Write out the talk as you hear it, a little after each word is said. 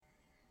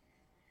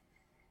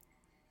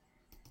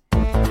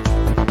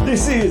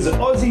This is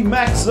Aussie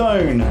Mac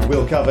Zone.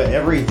 We'll cover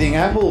everything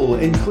Apple,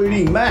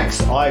 including Macs,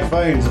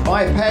 iPhones,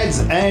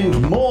 iPads, and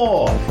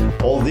more.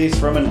 All this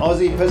from an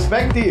Aussie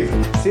perspective.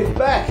 Sit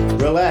back,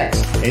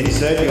 relax, and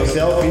insert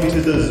yourself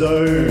into the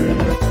zone.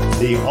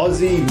 The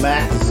Aussie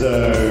Mac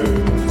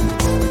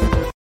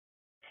Zone.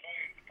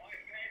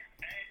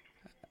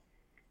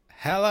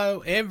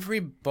 Hello,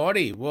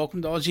 everybody.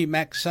 Welcome to Aussie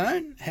Mac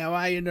Zone. How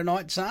are you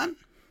tonight, son?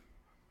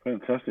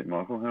 Fantastic,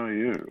 Michael. How are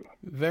you?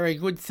 Very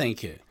good,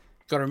 thank you.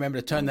 Got to remember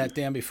to turn that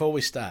down before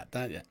we start,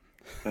 don't you?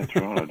 That's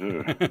right, I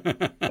do.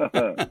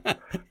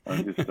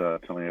 I'm just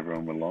telling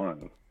everyone we're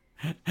live.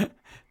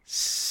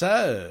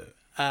 So,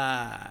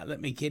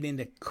 let me get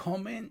into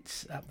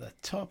comments up the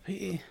top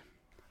here.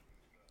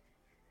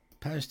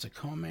 Post a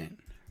comment.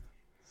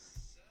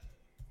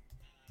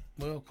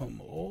 Welcome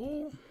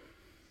all.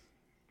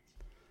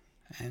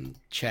 And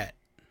chat.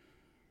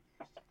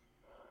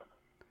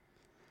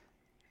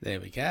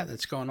 There we go.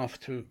 That's gone off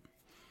to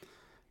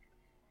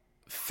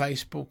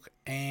Facebook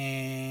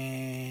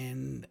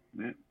and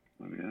Yeah,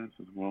 there we go. It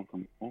says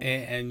welcome all.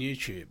 and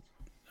YouTube.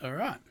 All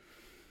right.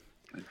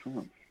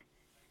 Excellent.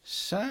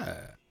 So,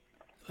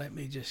 let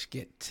me just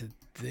get to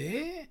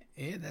there.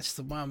 Yeah, that's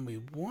the one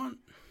we want.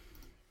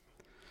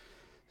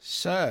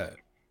 So,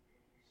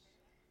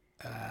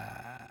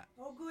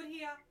 All good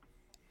here.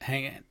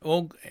 hang on.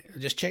 All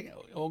just check.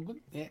 All good.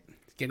 Yeah,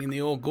 getting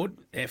the all good.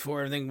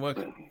 Therefore, everything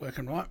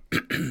working right.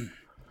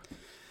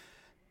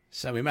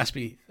 So we must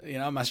be,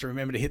 I must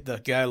remember to hit the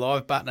go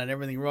live button and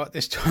everything right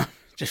this time,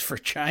 just for a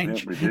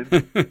change. Yeah,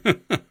 we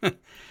did.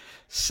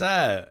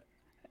 So,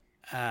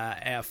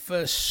 our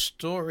first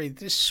story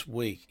this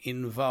week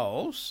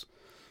involves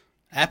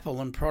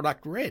Apple and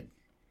Product Red.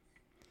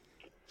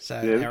 So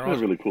Yeah, this is a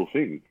really cool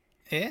thing.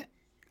 Yeah,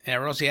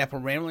 our Aussie Apple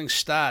ramblings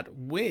start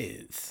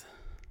with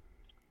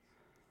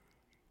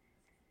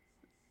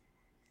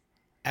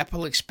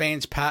Apple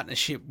expands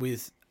partnership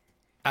with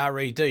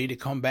RED to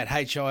combat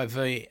HIV,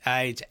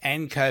 AIDS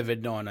and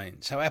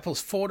COVID-19. So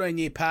Apple's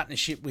 14-year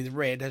partnership with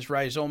RED has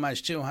raised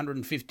almost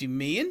 $250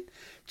 million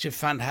to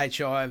fund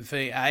HIV,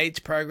 AIDS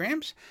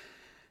programs.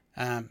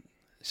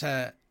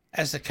 So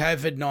as the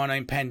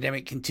COVID-19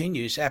 pandemic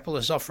continues, Apple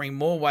is offering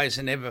more ways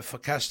than ever for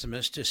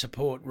customers to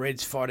support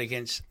RED's fight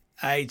against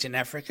AIDS in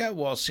Africa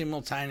while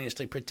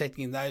simultaneously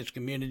protecting those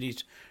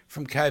communities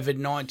from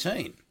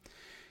COVID-19.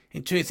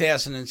 In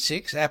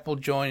 2006, Apple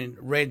joined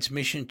RED's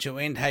mission to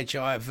end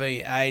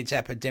HIV/AIDS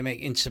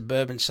epidemic in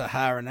suburban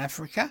Saharan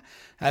Africa.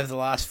 Over the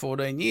last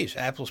 14 years,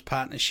 Apple's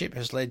partnership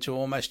has led to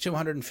almost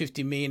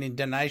 $250 million in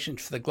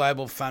donations for the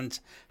Global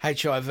Fund's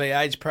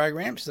HIV/AIDS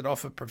programs that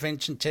offer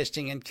prevention,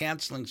 testing and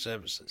counselling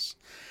services.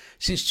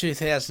 Since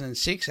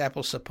 2006,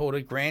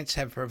 Apple-supported grants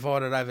have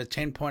provided over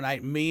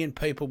 10.8 million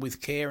people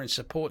with care and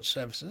support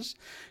services,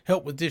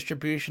 helped with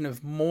distribution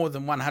of more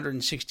than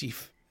 160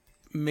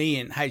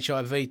 million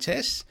HIV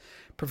tests,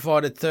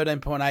 provided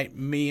 13.8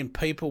 million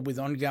people with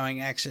ongoing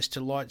access to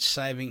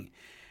life-saving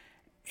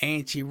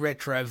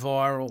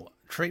antiretroviral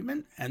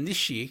treatment. And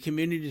this year,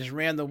 communities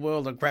around the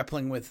world are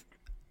grappling with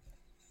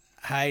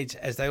AIDS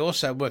as they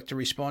also work to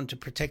respond to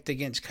protect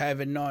against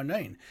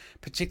COVID-19,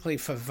 particularly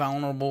for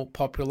vulnerable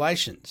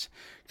populations.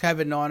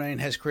 COVID-19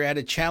 has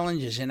created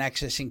challenges in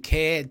accessing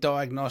care,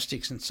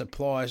 diagnostics and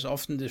supplies,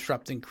 often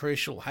disrupting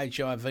crucial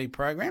HIV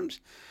programs.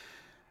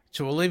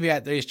 To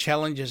alleviate these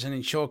challenges and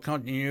ensure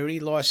continuity,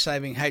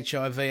 life-saving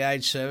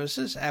HIV/AIDS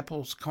services,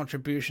 Apple's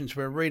contributions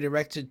were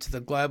redirected to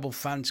the Global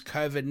Fund's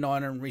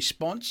COVID-19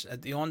 response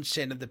at the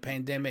onset of the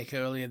pandemic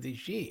earlier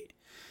this year.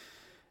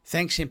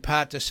 Thanks in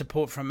part to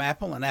support from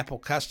Apple and Apple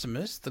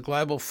customers, the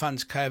Global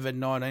Fund's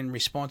COVID-19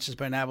 response has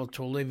been able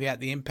to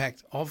alleviate the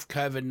impact of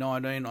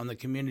COVID-19 on the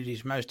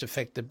communities most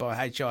affected by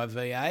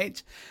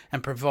HIV/AIDS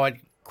and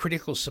provide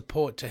critical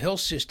support to health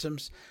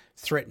systems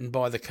threatened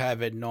by the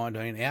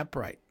COVID-19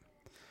 outbreak.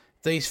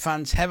 These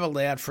funds have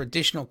allowed for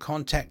additional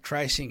contact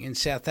tracing in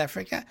South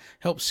Africa,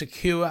 helped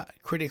secure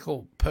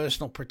critical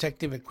personal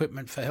protective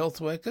equipment for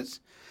health workers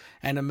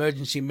and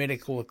emergency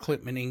medical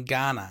equipment in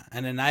Ghana,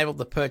 and enabled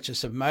the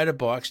purchase of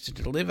motorbikes to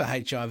deliver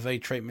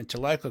HIV treatment to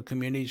local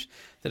communities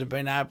that have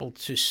been able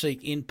to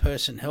seek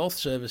in-person health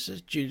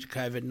services due to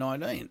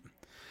COVID-19.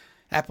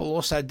 Apple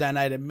also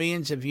donated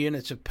millions of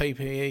units of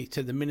PPE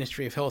to the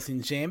Ministry of Health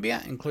in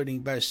Zambia, including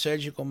both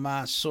surgical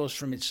masks sourced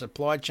from its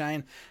supply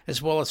chain,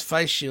 as well as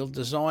face shields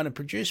designed and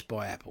produced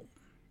by Apple.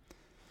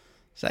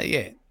 So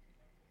yeah,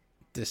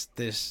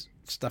 there's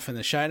stuff in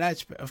the show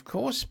notes, of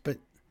course, but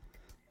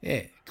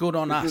yeah, good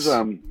on us. This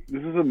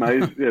is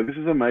amazing. Yeah, this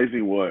is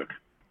amazing work.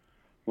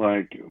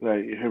 Like,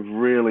 they have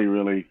really,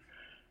 really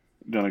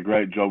done a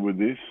great job with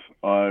this.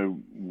 I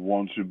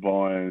want to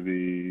buy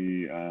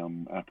the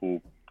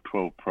Apple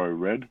 12 Pro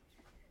Red.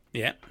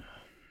 Yeah.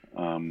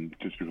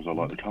 Just because I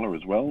like the colour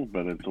as well,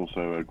 but it's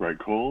also a great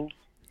cause.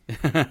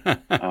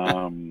 But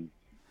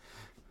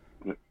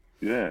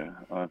yeah,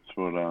 that's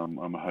what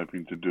I'm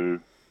hoping to do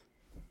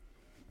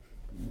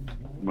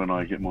when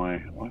I get my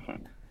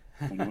iPhone.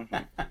 I'm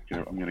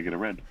going to get a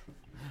Red.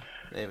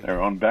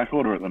 They're on back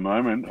order at the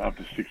moment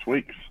after 6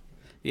 weeks.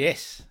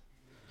 Yes.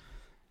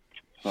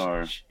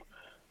 So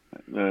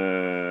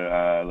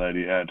the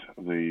lady at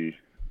the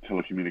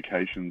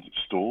telecommunications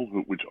stall,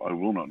 which I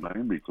will not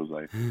name because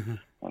they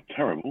are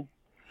terrible,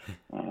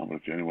 but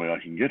it's the only way I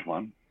can get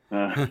one.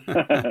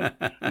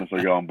 Unless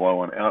I go and buy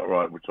one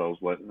outright, which I was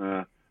like,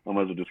 I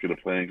might as well just get a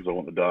plan because I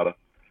want the data.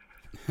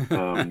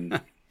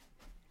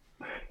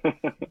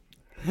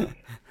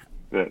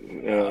 But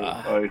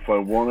if I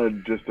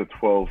wanted just a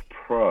 12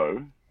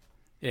 Pro,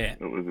 Yeah.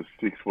 it was a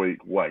 6-week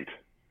wait.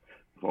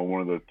 If I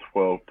wanted a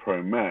 12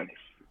 Pro Max,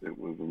 it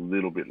was a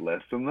little bit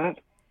less than that.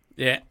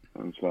 Yeah.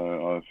 And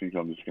so I think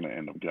I'm just going to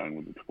end up going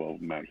with the 12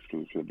 Max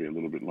because it's going to be a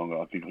little bit longer.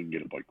 I think I can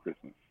get it by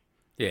Christmas.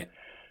 Yeah.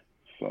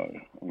 So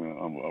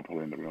I'll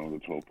probably end up going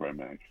with the 12 Pro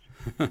Max.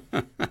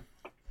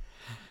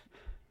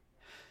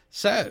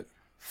 So,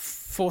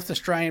 4th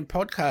Australian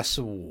Podcast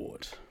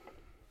Award.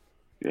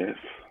 Yes.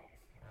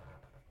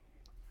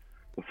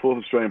 The 4th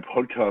Australian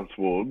Podcast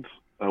Awards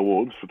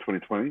for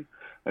 2020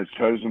 as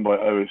chosen by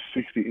over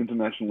 60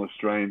 international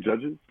Australian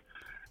judges.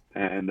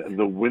 And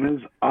the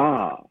winners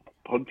are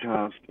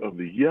Podcast of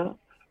the Year,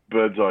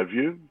 Bird's Eye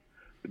View.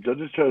 The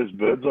judges chose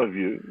Bird's Eye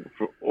View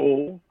for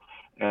all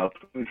our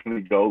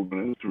 2020 gold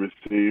winners to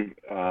receive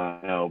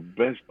our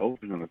best... Oh,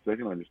 hang on a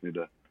second. I just need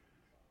to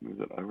move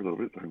that over a little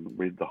bit so I can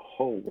read the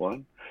whole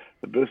one.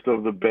 The Best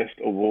of the Best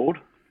Award.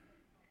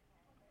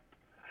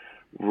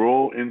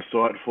 Raw,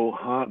 insightful,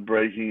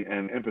 heartbreaking,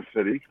 and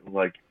empathetic,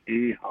 like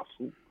Ear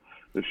Hustle.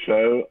 The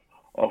show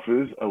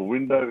offers a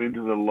window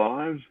into the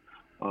lives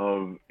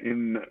of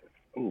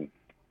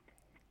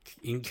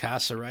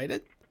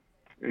Incarcerated.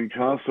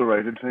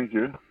 Thank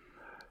you.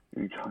 I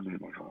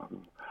need my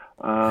glasses.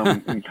 I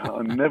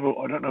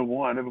don't know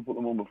why I never put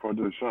them on before I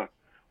do the show.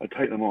 I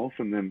take them off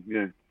and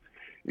then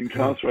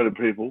incarcerated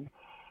people.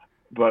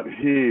 But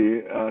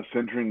here,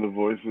 centering the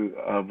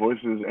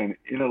voices and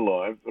inner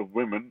lives of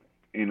women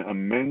in a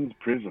men's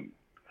prison.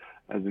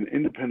 As an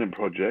independent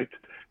project,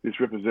 this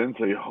represents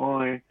a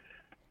high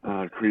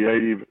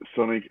creative,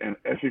 sonic, and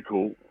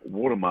ethical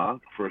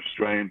watermark for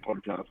Australian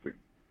podcasting.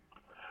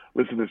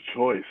 Listener's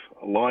Choice,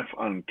 Life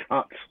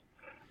Uncut.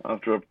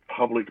 After a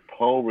public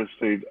poll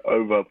received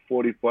over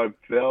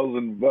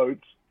 45,000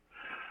 votes,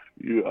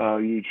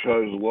 you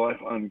chose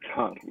Life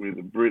Uncut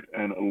with Britt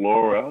and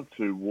Laura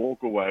to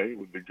walk away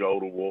with the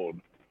Gold Award.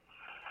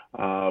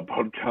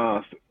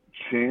 Podcast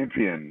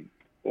Champion,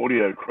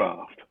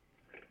 Audiocraft.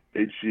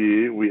 Each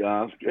year we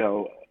ask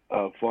our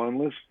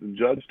finalists and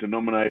judge to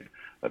nominate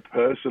a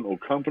person or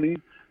company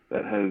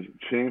that has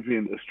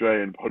championed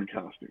Australian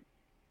podcasting.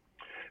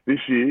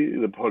 This year,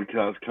 the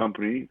podcast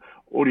company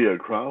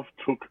Audiocraft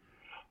took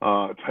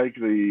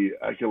the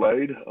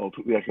accolade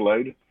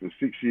for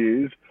 6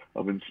 years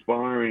of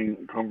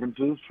inspiring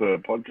conferences for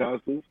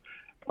podcasters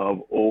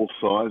of all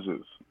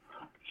sizes,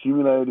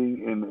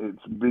 culminating in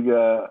its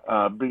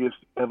biggest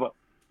ever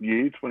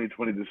year,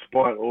 2020,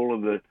 despite all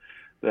of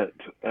that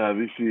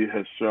this year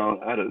has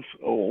thrown at us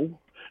all.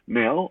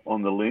 Now,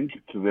 on the link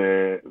to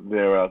there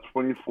are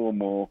 24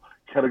 more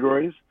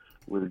categories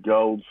with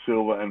gold,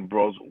 silver, and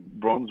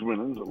bronze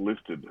winners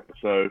listed.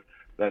 So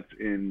that's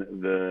in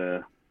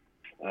the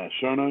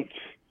show notes.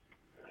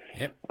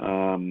 Yep.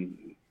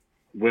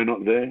 We're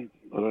not there.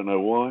 I don't know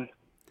why.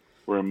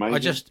 We're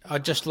amazing.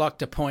 I'd just like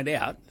to point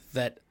out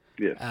that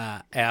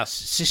Yeah. Our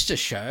sister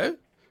show,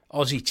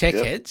 Aussie Tech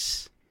Yep.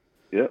 Heads,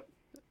 Yep.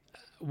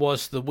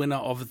 was the winner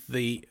of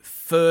the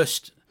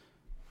first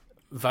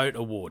vote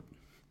award.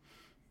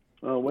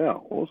 Oh,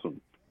 wow.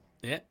 Awesome.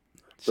 Yeah.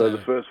 So the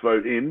first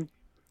vote in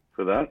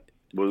for that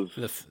was was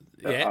it?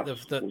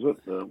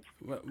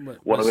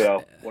 One of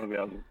our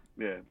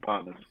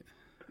partners.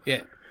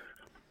 Yeah.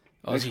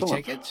 Aussie Excellent.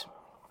 Tech Heads.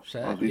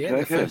 So Aussie yeah,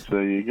 Tech Heads,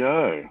 there you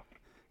go.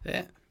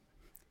 yeah,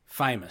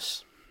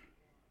 famous.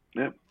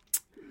 Yep.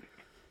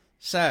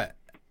 So,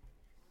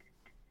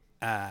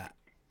 here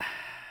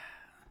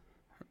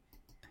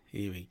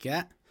we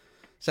go.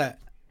 So,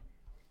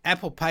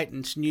 Apple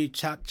patents new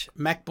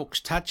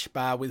MacBook's Touch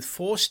Bar with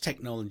Force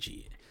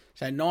technology.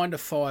 So, 9 to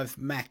 5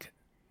 Mac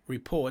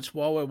reports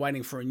while we're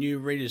waiting for a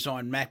new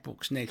redesigned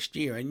MacBooks next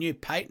year, a new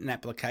patent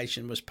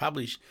application was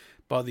published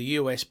by the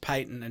US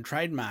Patent and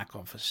Trademark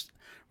Office,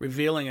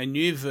 revealing a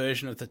new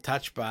version of the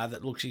Touch Bar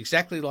that looks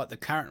exactly like the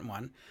current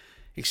one,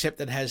 except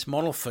that it has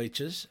model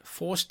features,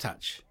 Force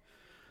Touch.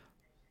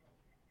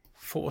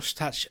 Force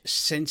Touch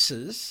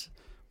sensors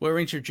were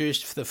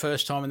introduced for the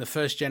first time in the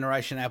first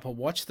generation Apple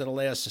Watch that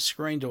allows the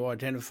screen to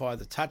identify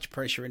the touch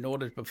pressure in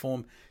order to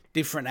perform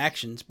different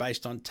actions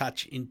based on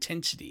touch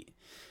intensity.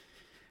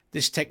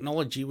 This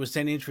technology was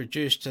then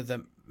introduced to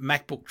the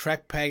MacBook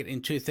trackpad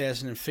in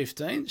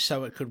 2015,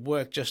 so it could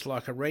work just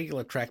like a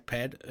regular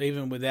trackpad,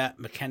 even without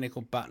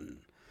mechanical button.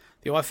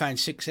 The iPhone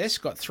 6s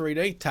got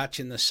 3D Touch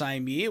in the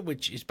same year,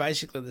 which is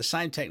basically the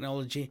same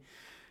technology,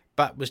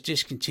 but was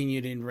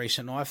discontinued in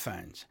recent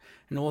iPhones.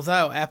 And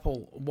although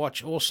Apple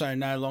Watch also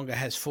no longer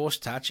has Force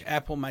Touch,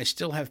 Apple may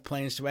still have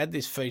plans to add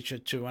this feature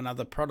to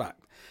another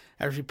product.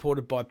 As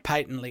reported by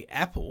Patently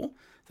Apple,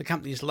 the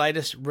company's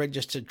latest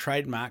registered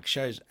trademark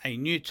shows a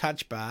new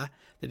touch bar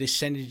that is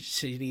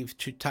sensitive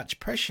to touch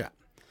pressure.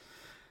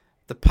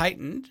 The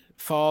patent,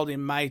 filed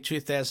in May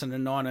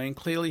 2019,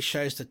 clearly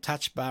shows the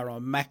touch bar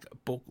on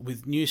MacBook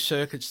with new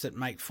circuits that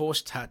make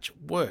Force Touch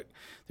work.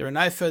 There are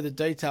no further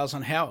details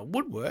on how it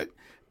would work,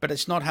 but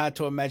it's not hard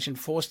to imagine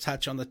Force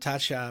Touch on the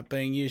touch bar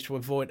being used to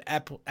avoid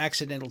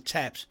accidental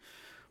taps,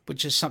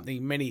 which is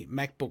something many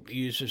MacBook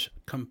users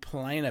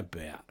complain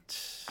about.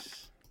 So,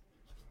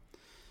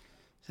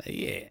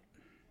 yeah.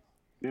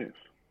 Yes.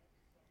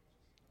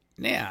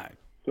 Now.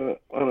 So,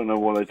 I don't know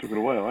why they took it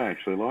away. I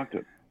actually liked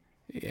it.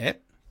 Yeah.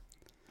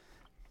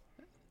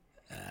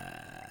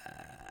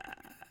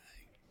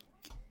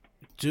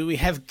 Do we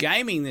have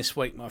gaming this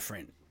week, my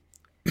friend?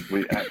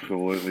 We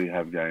absolutely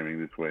have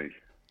gaming this week.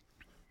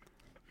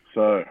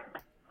 So,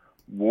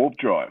 Warp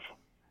Drive.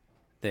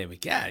 There we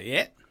go,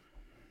 yeah.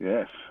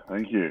 Yes,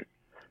 thank you.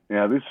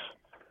 Now, this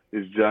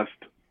is just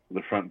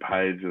the front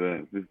page.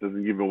 This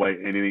doesn't give away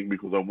anything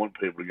because I want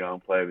people to go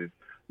and play this.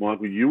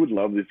 Michael, you would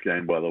love this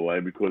game, by the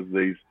way, because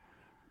these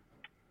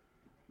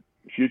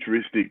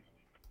futuristic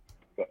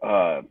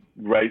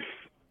race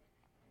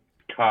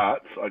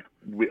karts, I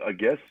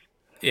guess.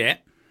 Yeah.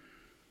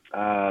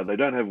 They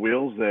don't have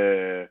wheels.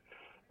 They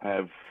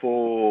have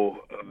four,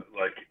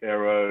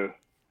 aero.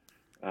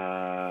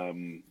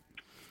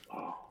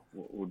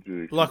 What would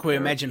you? Like we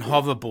imagine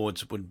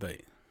hoverboards would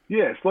be.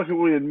 Yes, like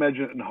we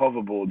imagine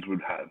hoverboards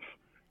would have.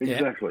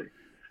 Exactly.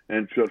 Yeah.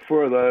 And it's got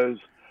four of those.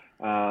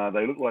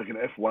 They look like an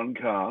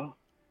F1 car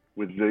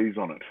with V's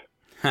on it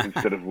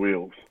instead of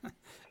wheels.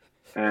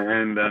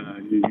 And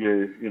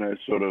you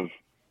sort of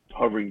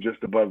hovering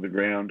just above the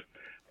ground,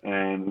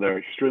 and they're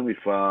extremely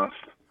fast.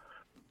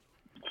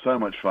 So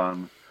much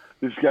fun.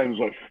 This game is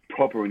like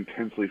proper,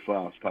 intensely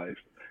fast-paced.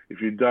 If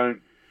you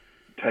don't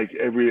take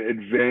every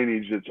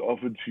advantage that's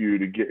offered to you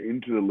to get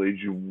into the lead,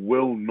 you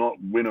will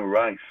not win a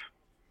race.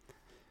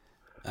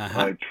 Uh-huh.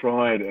 I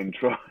tried and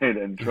tried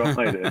and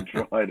tried and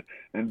tried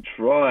and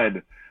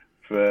tried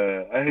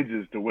for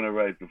ages to win a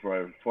race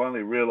before I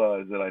finally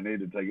realized that I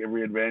need to take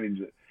every advantage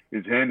that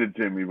is handed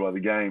to me by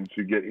the game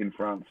to get in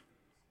front.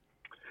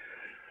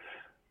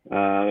 Like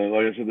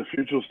I said, the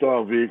future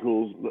style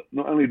vehicles,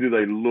 not only do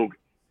they look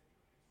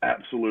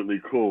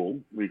absolutely cool,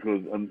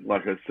 because,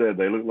 like I said,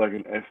 they look like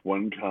an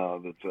F1 car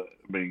that's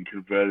being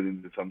converted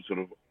into some sort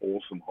of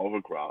awesome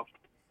hovercraft.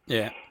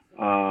 Yeah.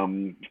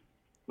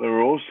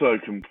 They're also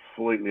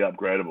completely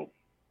upgradable.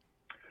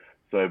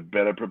 So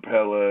better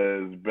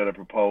propellers, better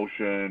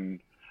propulsion,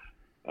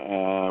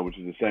 which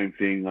is the same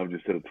thing. I've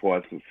just said it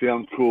twice because it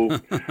sounds cool.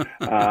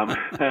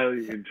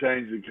 You can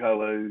change the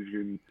colors, you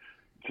can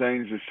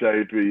change the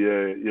shape of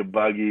your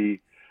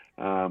buggy.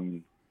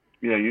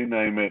 You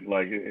name it.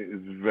 Like,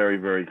 it's very,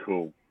 very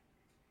cool.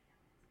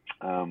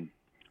 I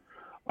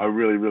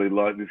really, really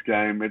like this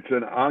game. It's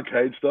an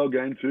arcade-style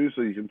game too,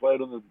 so you can play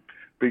it on the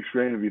big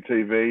screen of your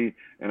TV,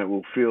 and it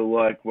will feel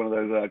like one of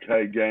those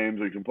arcade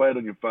games, or you can play it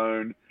on your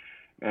phone,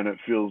 and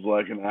it feels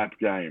like an app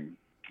game.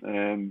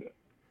 And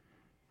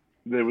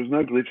there was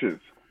no glitches.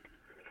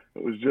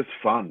 It was just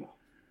fun.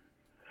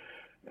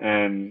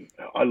 And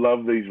I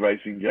love these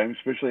racing games,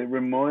 especially it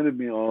reminded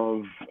me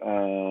of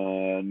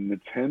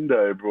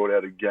Nintendo brought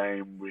out a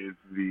game with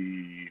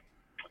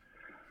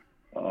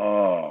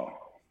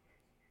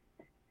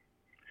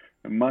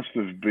it must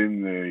have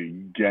been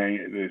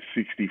the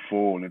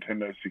 64,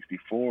 Nintendo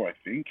 64, I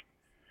think.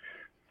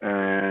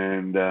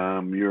 And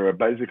you're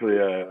basically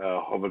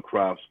a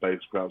hovercraft,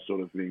 spacecraft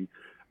sort of thing,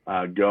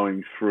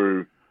 going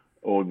through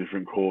all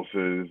different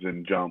courses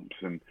and jumps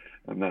and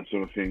that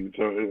sort of thing.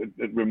 So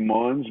it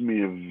reminds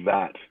me of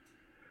that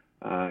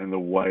in the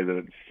way that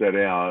it's set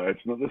out.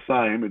 It's not the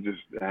same. It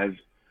just has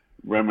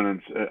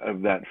remnants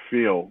of that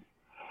feel.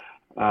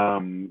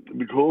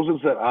 Because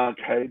it's that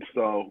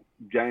arcade-style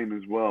game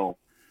as well,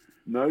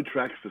 no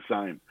track's the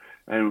same.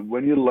 And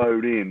when you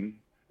load in,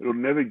 it'll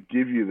never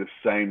give you the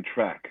same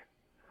track,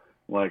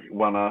 like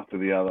one after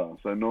the other.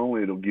 So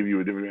normally it'll give you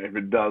a different... If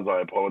it does,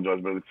 I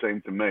apologize, but it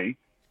seemed to me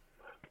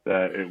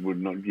that it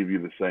would not give you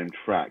the same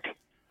track,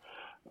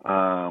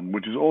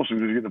 which is awesome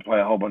because you get to play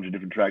a whole bunch of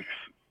different tracks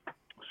as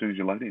soon as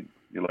you load in.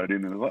 You load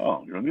in and it's like,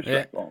 oh, you're on this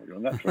track. Oh, you're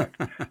on that track.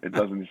 It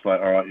doesn't just like,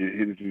 all right,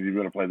 you've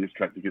got to play this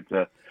track to get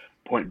to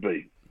point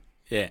B.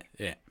 Yeah,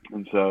 yeah.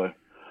 And so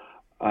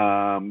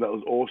that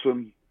was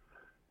awesome.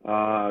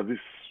 This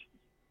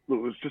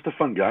was just a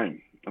fun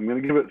game. I'm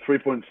going to give it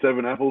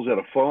 3.7 apples out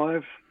of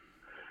 5,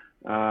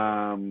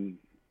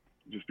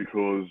 just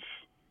because,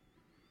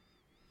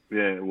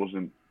 it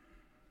wasn't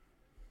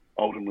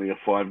ultimately a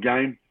 5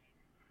 game,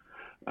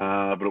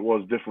 but it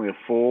was definitely a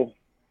 4.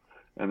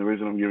 And the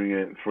reason I'm giving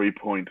it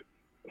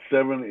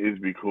 3.7 is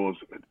because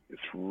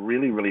it's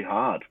really, really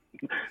hard.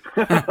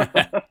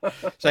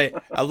 So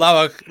a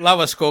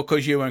lower score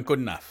because you weren't good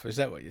enough. Is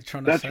that what you're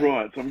trying to say? That's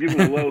right. So I'm giving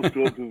it a lower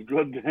score because,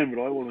 God damn it,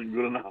 I wasn't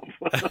good enough.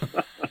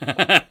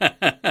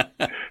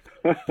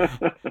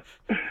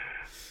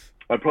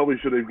 I probably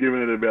should have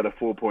given it about a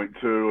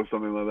 4.2 or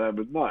something like that,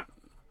 but no,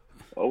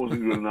 I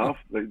wasn't good enough.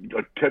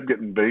 I kept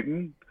getting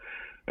beaten.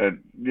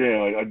 And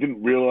I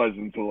didn't realize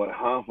until like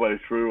halfway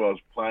through I was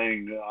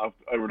playing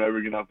over and over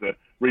again after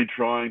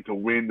retrying to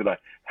win, that I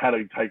had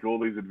to take all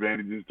these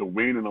advantages to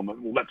win, and I'm like,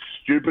 well, that's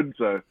stupid.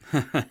 So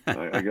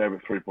I gave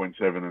it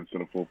 3.7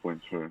 instead of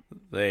 4.2.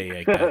 There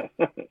you go.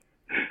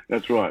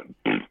 That's right.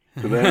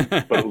 To them,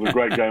 but it was a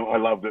great game. I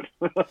loved it.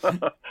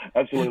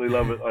 Absolutely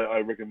love it. I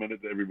recommend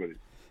it to everybody.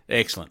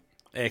 Excellent.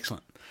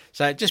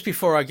 So just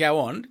before I go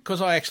on,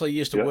 because I actually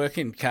used to work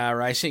in car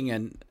racing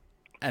and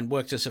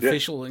worked as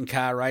official in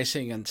car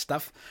racing and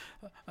stuff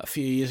a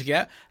few years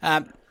ago.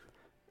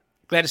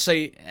 Glad to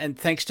see, and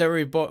thanks to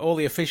everybody, all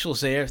the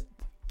officials there,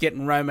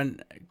 getting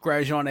Roman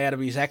Grosjean out of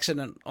his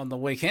accident on the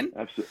weekend.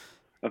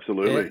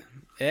 Absolutely.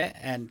 Yeah,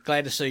 and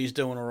glad to see he's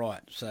doing all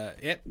right. So,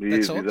 yep,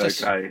 He's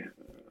okay.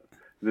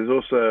 There's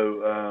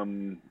also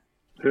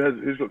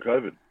who's got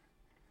COVID?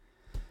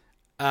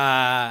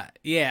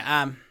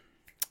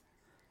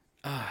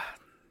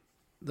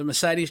 The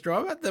Mercedes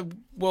driver, the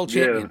world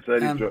champion. Yeah, the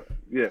Mercedes driver.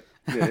 Yeah,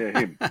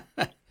 him.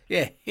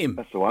 Yeah, him.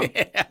 That's the one.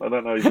 Yeah. I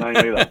don't know his name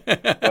either.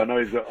 But I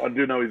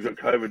do know he's got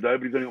COVID though,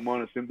 but he's only got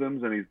minor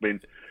symptoms, and he's been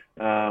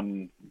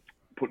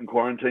put in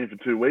quarantine for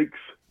 2 weeks.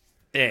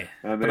 Yeah,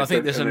 but I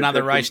think there's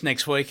another race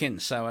next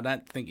weekend, so I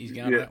don't think he's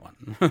going to that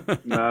one.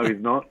 No, he's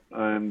not.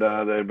 And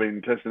they've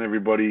been testing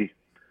everybody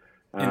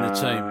in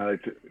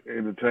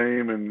the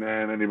team, and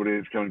anybody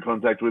that's come in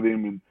contact with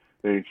him, and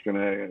he's going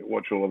to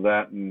watch all of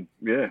that and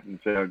see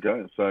how it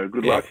goes. So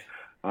good luck.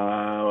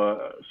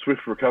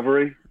 Swift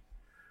recovery.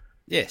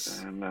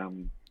 Yes.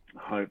 And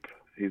hope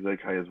he's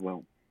okay as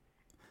well.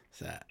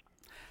 So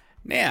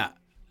now,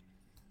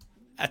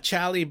 a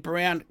Charlie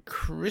Brown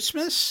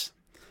Christmas.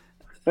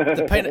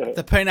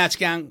 The Peanuts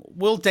Gang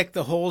will deck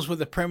the halls with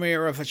the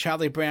premiere of A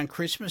Charlie Brown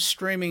Christmas,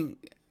 streaming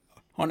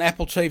on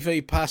Apple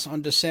TV Plus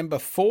on December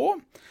 4.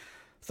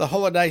 The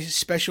holiday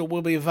special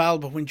will be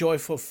available to enjoy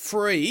for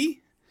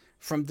free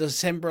from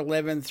December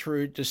 11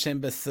 through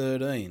December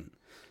 13.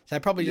 So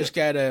probably just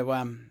go to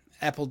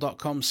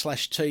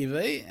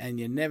apple.com/TV, and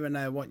you never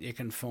know what you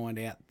can find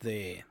out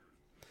there.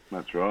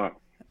 That's right.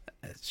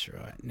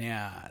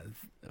 Now,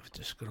 I've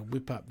just got to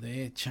whip up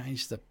there,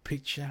 change the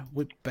picture,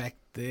 whip back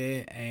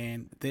there,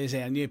 and there's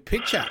our new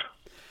picture.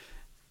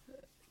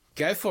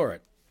 Go for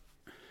it.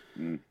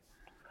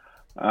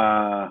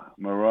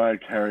 Mariah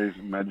Carey's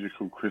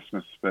Magical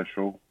Christmas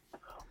Special,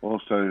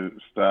 also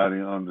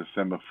starting on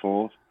December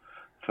 4th,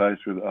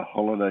 faced with a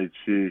holiday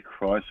cheer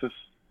crisis.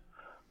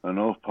 The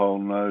North Pole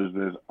knows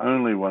there's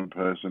only one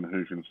person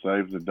who can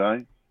save the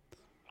day.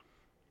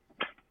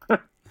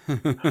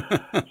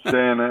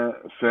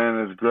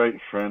 Santa's great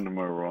friend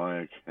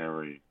Mariah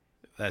Carey.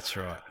 That's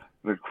right.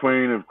 The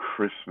Queen of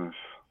Christmas,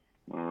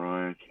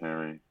 Mariah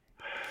Carey.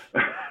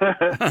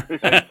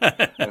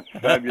 That's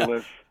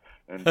fabulous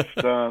and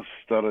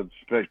star-studded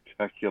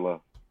spectacular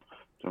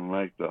to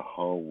make the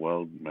whole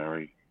world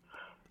merry.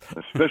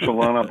 The special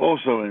lineup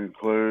also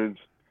includes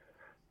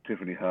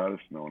Tiffany Haddish,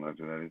 no one knows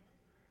who that is,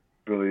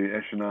 Billy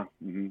Eichner,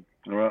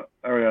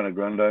 Ariana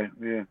Grande,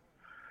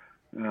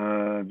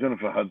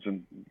 Jennifer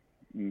Hudson,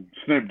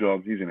 Snoop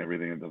Dogg, he's in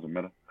everything, it doesn't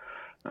matter.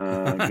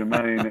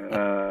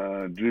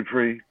 Jermaine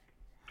Dupri,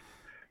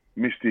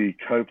 Misty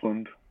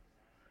Copeland,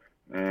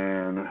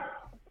 and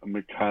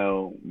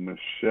Michelle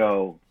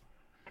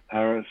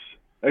Harris.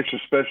 Extra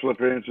special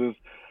appearances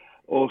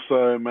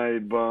also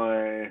made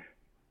by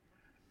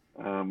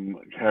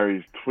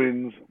Carrie's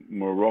twins,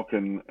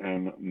 Moroccan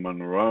and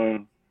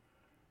Monroe.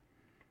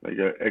 They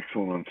go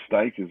excellent on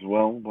steak as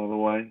well, by the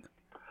way.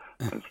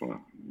 That's what,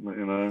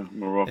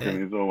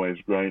 Moroccan is always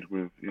great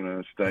with,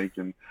 steak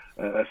and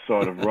a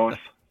side of rice.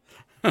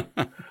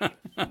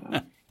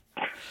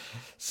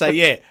 So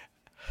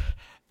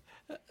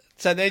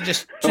they're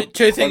just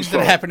two things that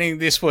are happening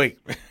this week.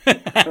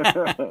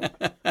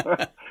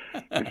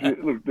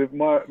 Look, the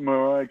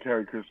Mariah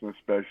Carey Christmas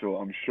special,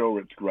 I'm sure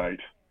it's great.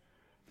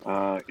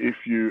 If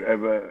you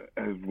ever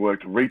have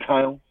worked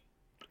retail,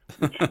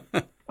 which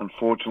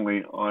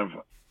unfortunately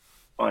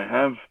I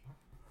have,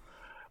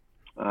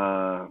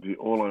 the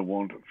All I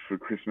Want for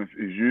Christmas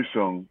Is You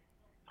song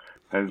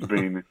has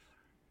been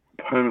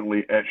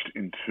permanently etched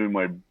into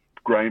my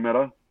grey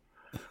matter,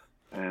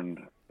 and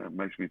it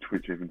makes me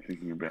twitch even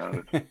thinking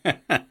about it.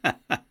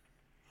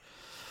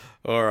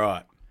 All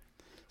right.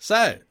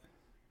 So,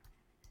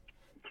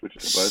 switch to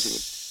both of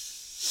us.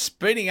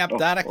 Speeding up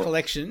data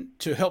collection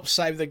to help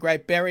save the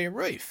Great Barrier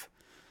Reef.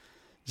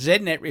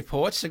 ZNet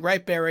reports the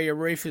Great Barrier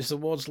Reef is the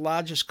world's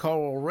largest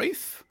coral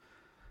reef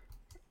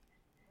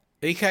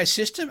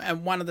ecosystem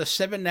and one of the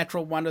 7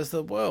 natural wonders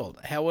of the world.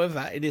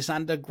 However, it is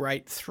under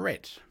great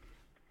threat.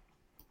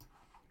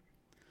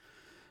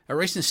 A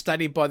recent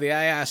study by the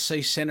ARC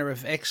Centre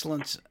of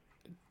Excellence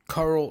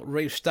Coral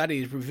Reef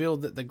Studies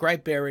revealed that the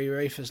Great Barrier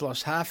Reef has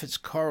lost half its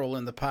coral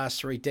in the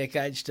past 3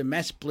 decades to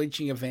mass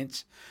bleaching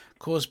events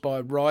caused by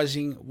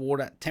rising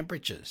water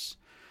temperatures.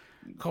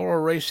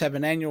 Coral reefs have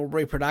an annual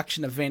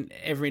reproduction event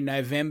every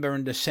November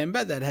and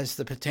December that has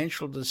the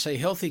potential to see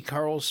healthy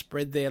corals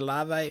spread their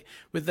larvae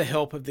with the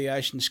help of the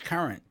ocean's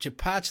current to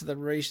parts of the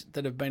reefs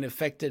that have been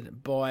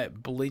affected by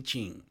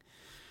bleaching.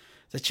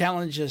 The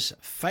challenges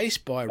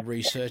faced by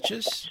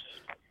researchers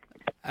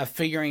are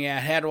figuring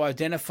out how to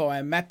identify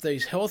and map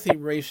these healthy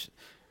reefs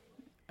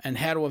and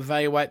how to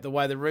evaluate the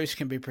way the reefs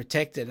can be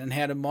protected and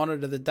how to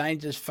monitor the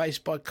dangers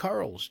faced by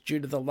corals due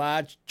to the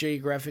large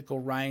geographical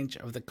range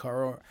of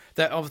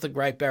the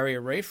Great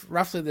Barrier Reef,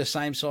 roughly the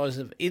same size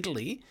of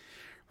Italy.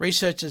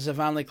 Researchers have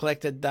only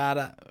collected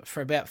data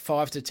for about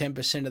 5 to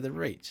 10% of the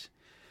reefs.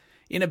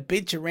 In a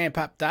bid to ramp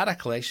up data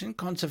collection,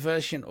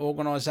 conservation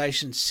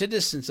organisation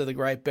Citizens of the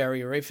Great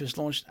Barrier Reef has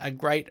launched a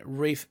Great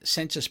Reef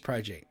Census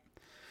project.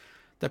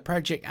 The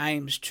project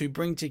aims to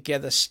bring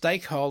together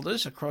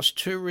stakeholders across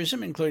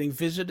tourism, including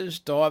visitors,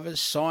 divers,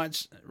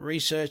 science,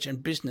 research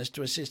and business,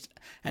 to assist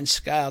and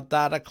scale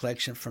data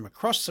collection from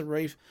across the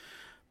reef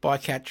by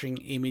capturing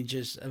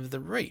images of the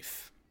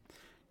reef.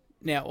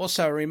 Now,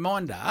 also a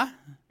reminder,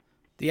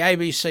 the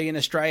ABC in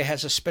Australia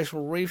has a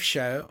special reef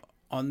show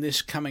on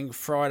this coming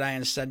Friday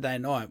and Saturday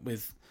night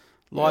with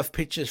live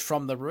pictures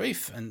from the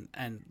reef and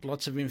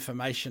lots of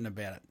information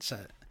about it. So,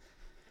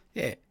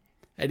 yeah,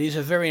 it is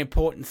a very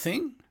important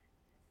thing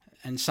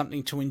and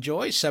something to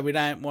enjoy, so we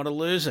don't want to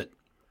lose it.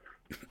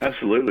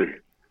 Absolutely.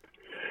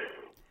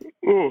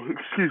 Oh,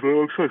 excuse me,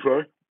 I'm so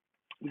sorry.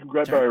 The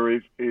Great Barrier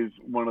Reef is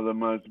one of the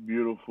most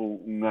beautiful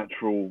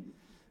natural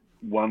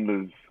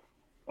wonders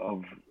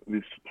of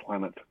this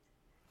planet.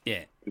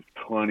 Yeah. This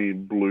tiny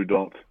blue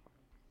dot.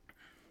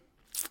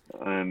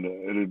 And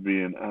it'd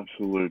be an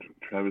absolute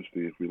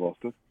travesty if we lost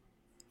it.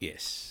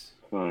 Yes.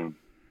 So,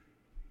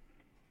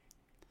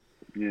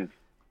 yes.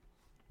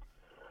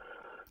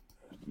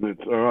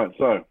 It's all right.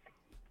 So,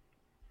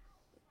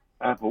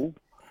 Apple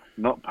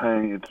not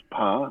playing its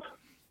part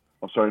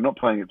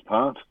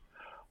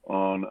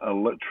on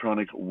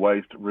electronic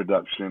waste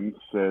reduction,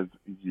 says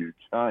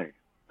UK.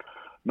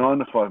 9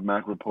 to 5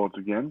 Mac reports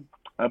again.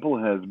 Apple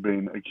has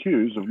been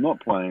accused of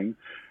not playing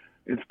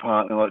its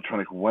part in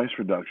electronic waste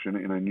reduction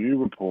in a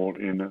new report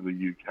in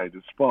the UK,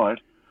 despite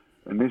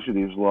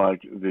initiatives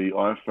like the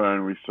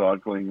iPhone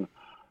recycling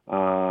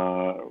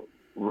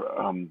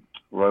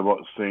robot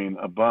seen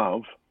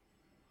above.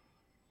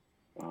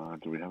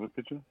 Do we have a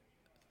picture?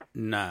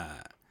 Nah.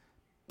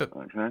 But,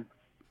 okay.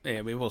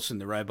 Yeah, we've all seen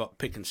the robot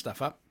picking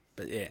stuff up,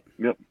 but yeah.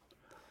 Yep.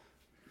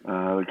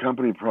 The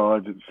company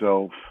prides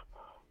itself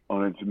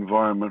on its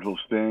environmental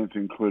stance,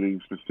 including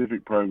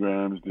specific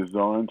programs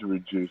designed to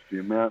reduce the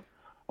amount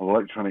of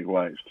electronic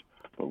waste,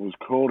 but was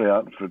called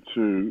out for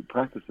 2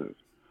 practices.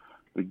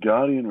 The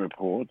Guardian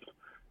reports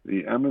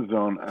the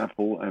Amazon,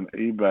 Apple, and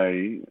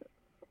eBay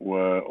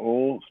were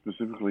all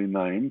specifically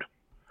named.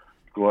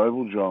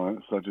 Global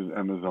giants such as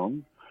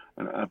Amazon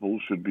and Apple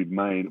should be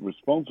made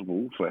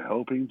responsible for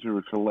helping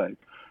to collect,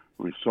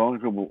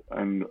 recycle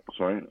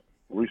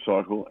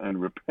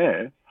and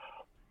repair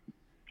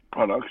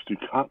products to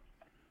cut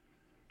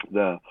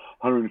the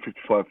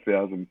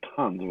 155,000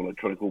 tons of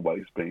electronic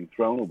waste being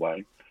thrown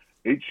away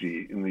each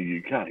year in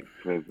the UK,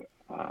 says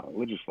a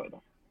legislator.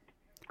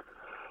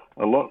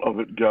 A lot of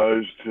it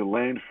goes to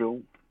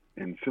landfill,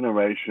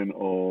 incineration,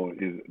 or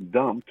is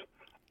dumped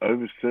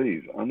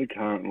overseas. Under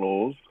current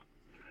laws,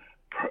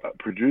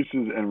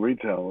 producers and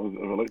retailers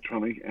of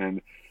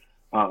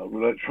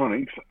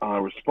electronics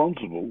are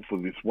responsible for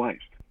this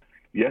waste.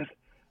 Yet,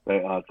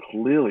 they are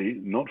clearly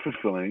not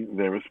fulfilling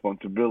their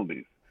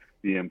responsibilities.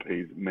 The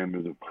MP's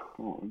members of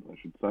Parliament, I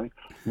should say,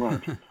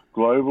 wrote.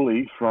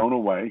 Globally thrown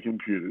away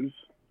computers,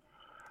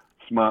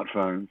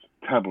 smartphones,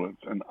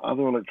 tablets, and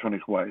other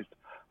electronic waste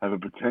have a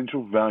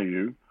potential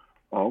value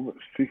of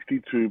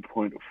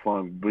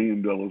 $62.5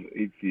 billion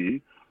each year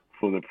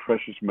for the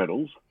precious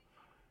metals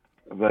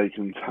they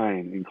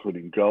contain,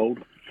 including gold,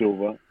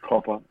 silver,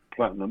 copper,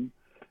 platinum,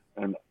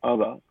 and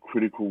other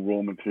critical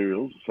raw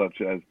materials such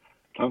as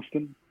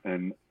tungsten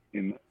and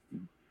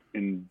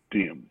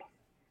indium.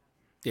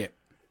 Yep.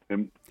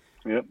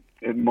 Yep.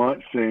 It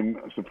might seem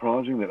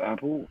surprising that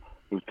Apple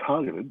was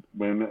targeted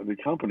when the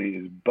company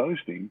is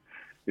boasting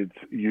its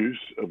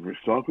use of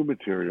recycled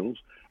materials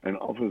and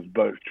offers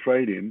both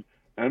trade-in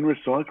and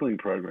recycling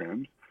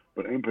programs,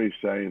 but MPs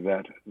say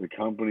that the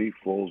company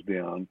falls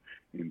down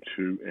in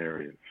 2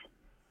 areas.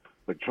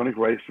 Electronic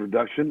waste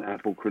reduction,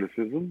 Apple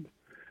criticism.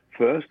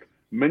 First,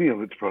 many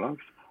of its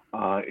products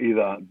are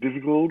either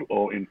difficult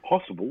or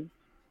impossible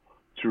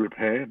to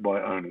repair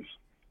by owners.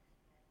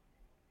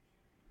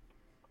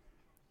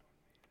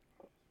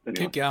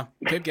 Anyway.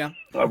 Keep going.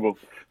 I will.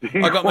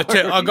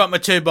 I got my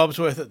 2 bobs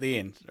worth at the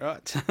end.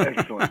 Right.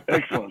 Excellent.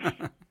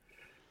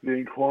 The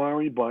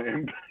inquiry by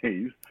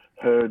MPs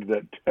heard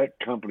that tech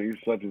companies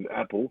such as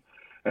Apple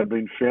have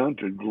been found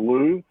to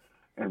glue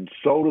and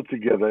solder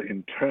together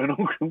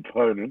internal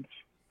components,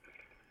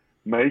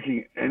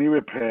 making any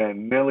repair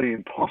nearly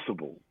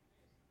impossible.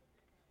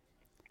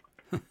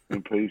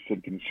 MPs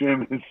said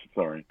consumers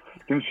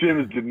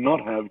did not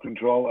have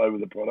control over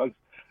the products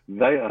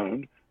they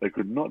owned. They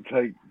could not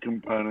take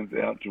components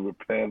out to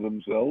repair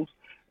themselves,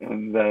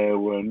 and there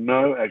were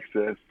no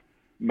access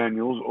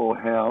manuals or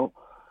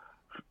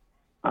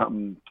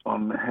on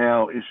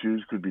how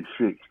issues could be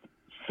fixed.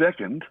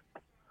 Second,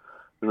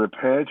 the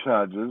repair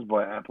charges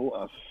by Apple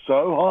are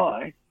so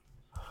high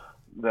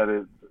that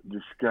it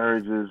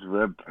discourages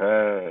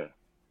repair.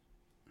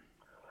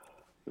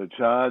 The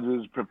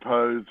charges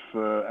proposed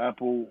for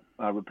Apple,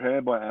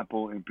 repair by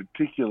Apple in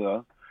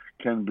particular,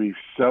 can be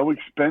so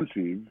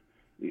expensive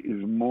it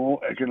is more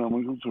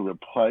economical to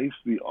replace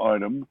the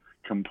item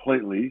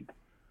completely,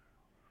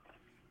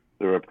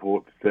 the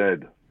report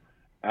said.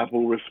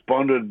 Apple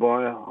responded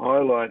by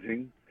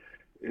highlighting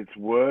its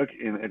work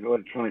in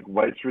electronic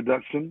waste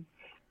reduction.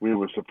 We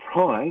were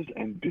surprised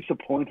and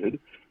disappointed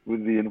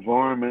with the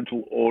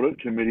Environmental Audit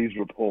Committee's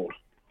report,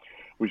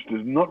 which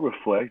does not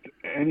reflect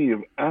any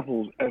of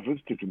Apple's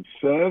efforts to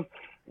conserve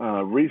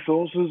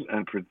resources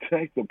and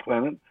protect the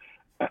planet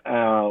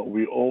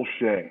we all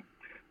share.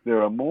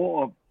 There are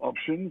more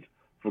options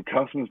for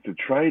customers to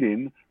trade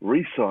in,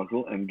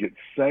 recycle, and get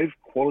safe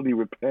quality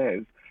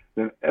repairs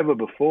than ever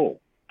before.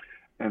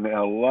 And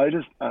our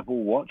latest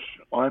Apple Watch,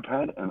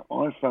 iPad, and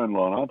iPhone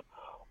lineup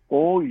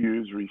all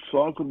use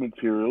recycled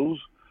materials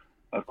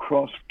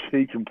across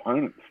key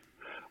components.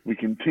 We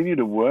continue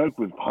to work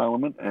with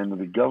Parliament and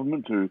the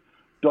government to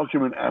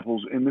document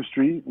Apple's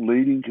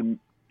industry-leading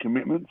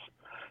commitments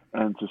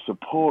and to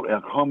support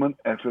our common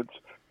efforts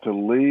to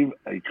leave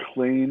a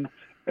clean,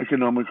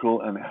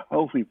 economical, and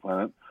healthy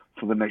planet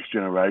for the next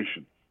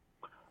generation.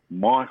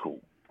 Michael,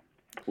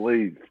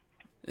 please.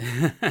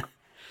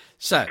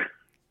 So,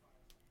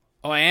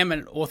 I am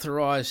an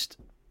authorised,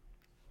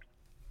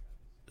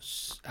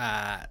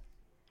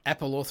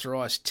 Apple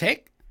authorised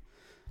tech.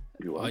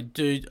 I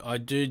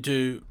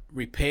do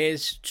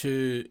repairs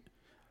to.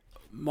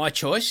 My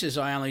choice is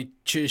I only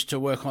choose to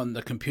work on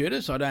the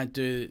computers. I don't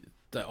do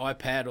the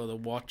iPad or the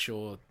watch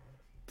or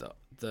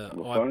the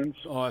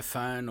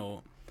iPhone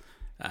or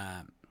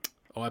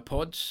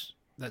iPods,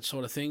 that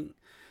sort of thing.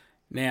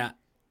 Now,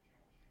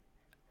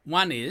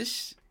 one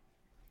is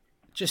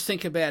just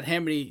think about how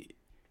many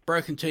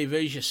broken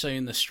TVs you see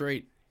in the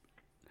street.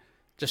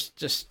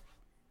 Just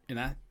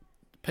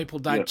people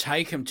don't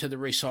take them to the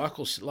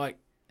recycles. Like,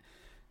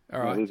 all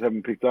right, others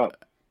haven't picked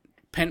up.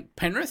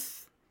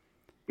 Penrith.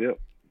 Yep.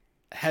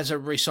 Has a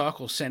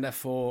recycle centre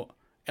for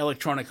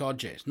electronic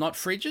objects, not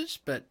fridges,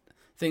 but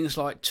things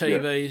like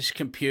TVs,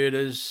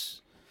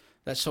 computers,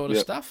 that sort of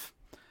stuff.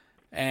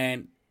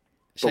 And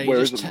so but where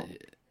is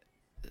it?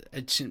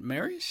 At St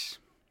Mary's.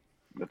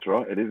 That's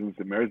right, it is in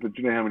St Mary's. But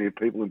do you know how many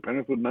people in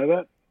Penrith would know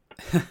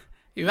that?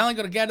 You've only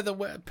got to go to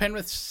the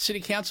Penrith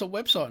City Council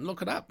website and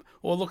look it up,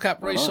 or look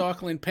up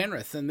recycle in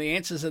Penrith, and the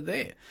answers are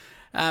there.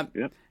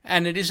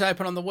 And it is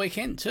open on the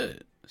weekend too,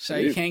 so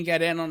you can go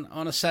down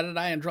on a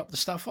Saturday and drop the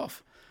stuff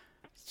off.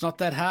 It's not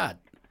that hard.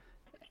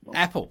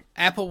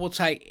 Apple will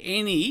take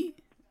any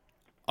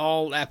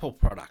old Apple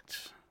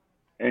product.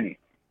 Any.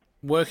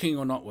 Working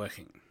or not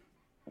working.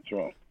 That's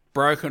right.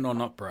 Broken or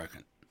not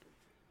broken.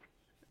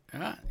 All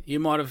right. You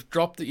might have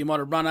dropped it. You might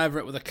have run over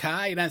it with a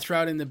car. You don't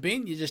throw it in the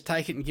bin. You just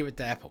take it and give it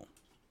to Apple.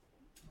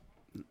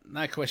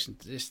 No question.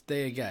 Just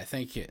there you go.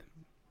 Thank you.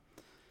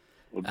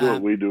 We'll do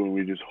what we do, and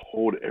we just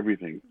hoard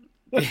everything.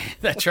 Yeah,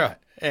 that's right.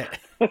 Yeah.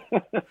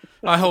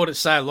 I hoard it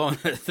so long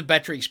that the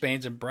battery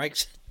expands and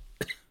breaks.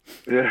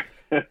 Yeah.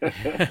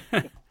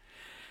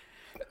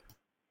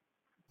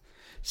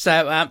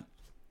 So,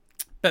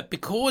 but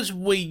because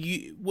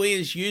we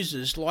as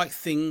users like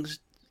things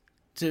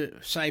to,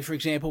 say, for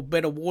example,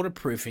 better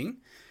waterproofing,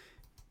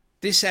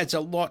 this adds a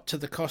lot to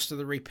the cost of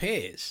the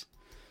repairs.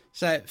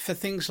 So for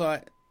things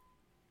like,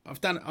 I've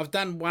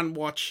done one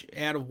watch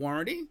out of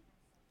warranty,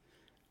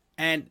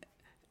 and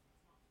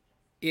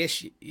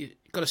yes, you've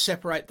got to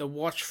separate the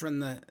watch from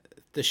the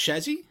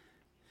chassis.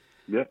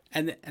 Yep.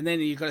 And then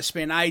you've got to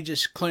spend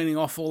ages cleaning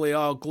off all the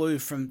old glue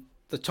from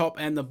the top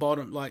and the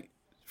bottom, like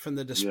from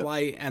the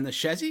display and the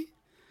chassis.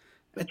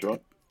 That's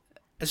right.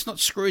 It's not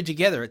screwed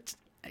together. It's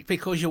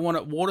because you want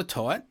it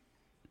watertight.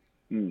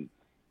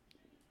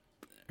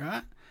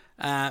 Right?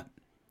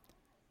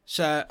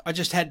 So I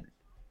just had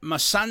my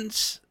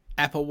son's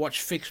Apple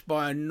Watch fixed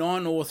by a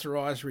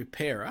non-authorised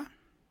repairer.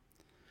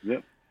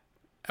 Yep.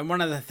 And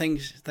one of the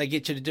things they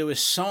get you to do is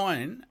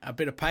sign a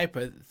bit of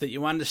paper that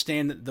you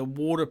understand that the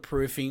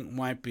waterproofing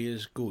won't be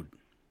as good.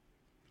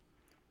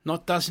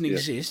 Not doesn't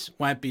exist,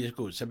 won't be as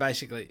good. So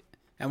basically,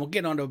 and we'll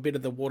get onto a bit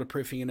of the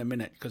waterproofing in a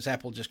minute because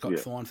Apple just got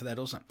fined for that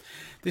also.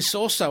 This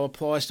also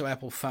applies to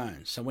Apple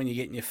phones. So when you're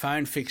getting your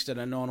phone fixed at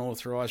a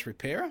non-authorised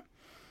repairer,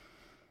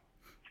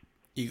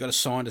 you've got to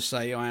sign to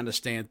say, I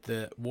understand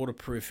the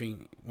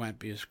waterproofing won't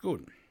be as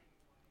good.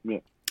 Yeah.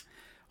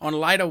 On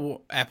later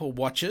Apple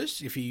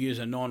Watches, if you use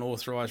a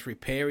non-authorised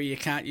repairer, you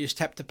can't use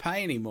Tap to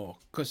Pay anymore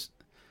because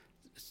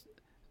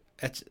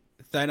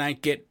they don't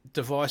get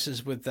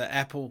devices with the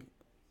Apple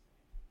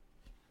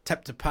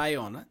Tap to Pay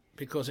on it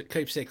because it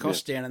keeps their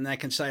costs down, and they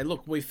can say,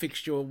 look, we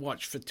fixed your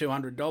watch for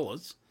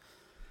 $200.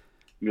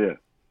 Yeah.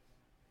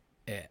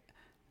 Yeah.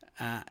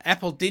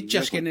 Apple did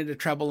just get into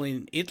trouble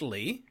in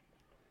Italy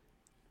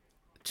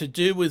to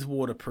do with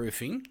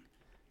waterproofing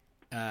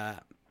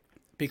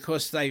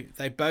because they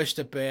boast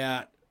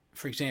about,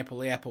 for example,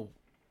 the Apple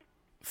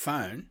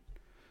phone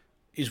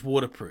is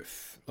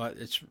waterproof. Like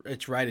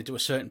it's rated to a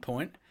certain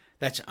point.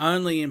 That's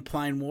only in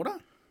plain water.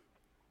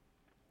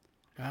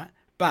 Right?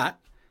 But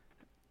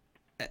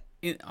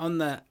on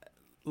the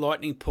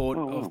lightning port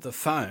of the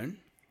phone,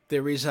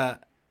 there is a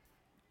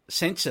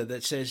sensor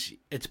that says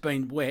it's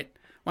been wet.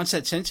 Once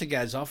that sensor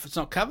goes off, it's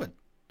not covered.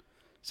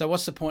 So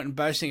what's the point in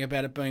boasting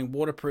about it being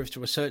waterproof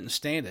to a certain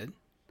standard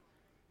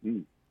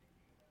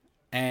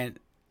and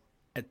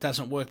it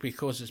doesn't work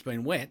because it's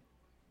been wet?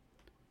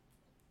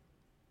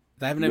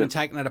 They haven't even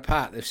taken it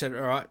apart. They've said,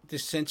 all right,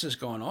 this sensor's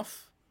gone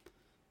off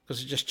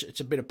because it's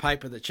a bit of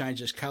paper that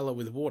changes colour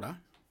with water.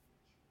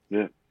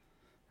 Yeah.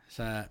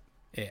 So,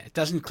 yeah, it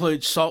doesn't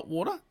include salt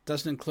water.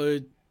 Doesn't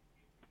include,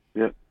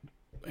 Yeah.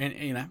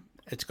 and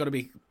it's got to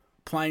be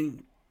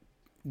plain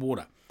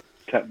water.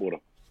 Tap water.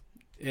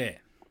 Yeah.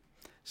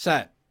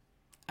 So,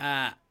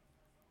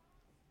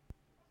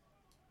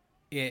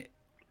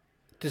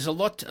 there's a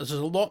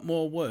lot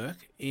more work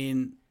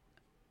in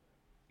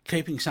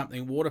keeping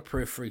something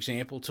waterproof, for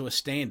example, to a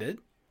standard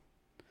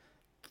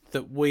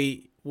that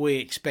we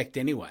expect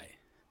anyway.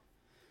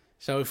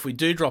 So if we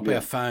do drop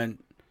our phone,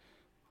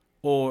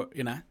 or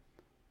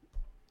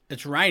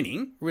it's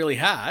raining really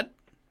hard,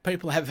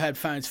 people have had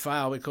phones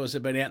fail because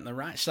they've been out in the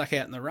rain, stuck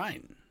out in the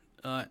rain.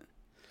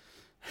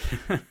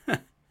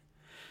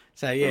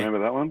 So yeah, Remember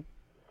that one?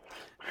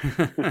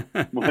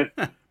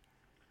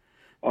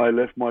 I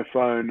left my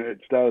phone. It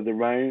started to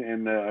rain,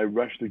 and I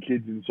rushed the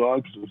kids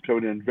inside because it was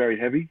coming down very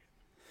heavy.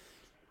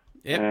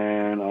 Yep.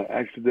 And I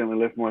accidentally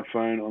left my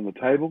phone on the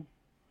table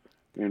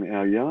in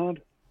our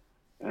yard,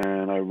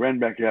 and I ran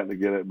back out to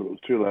get it, but it was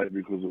too late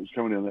because it was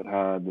coming down that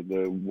hard that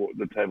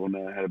the table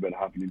now had about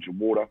half an inch of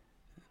water,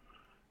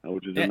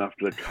 which is enough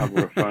to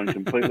cover a phone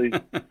completely.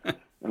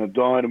 And it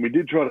died, and we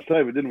did try to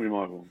save it, didn't we,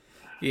 Michael?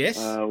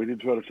 Yes. We did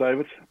try to save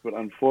it, but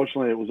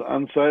unfortunately it was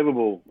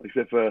unsavable,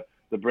 except for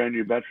the brand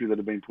new battery that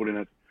had been put in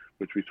it,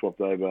 which we swapped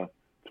over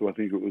to, I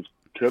think it was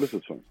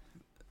Curtis's phone.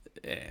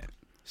 Yeah.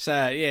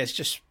 So, yeah, it's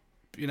just,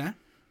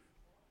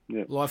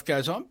 life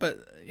goes on. But,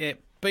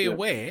 be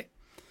aware.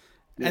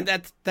 Yeah. And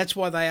that's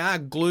why they are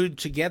glued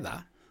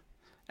together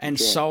and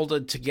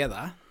soldered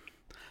together.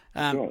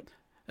 Right.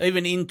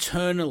 Even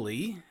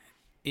internally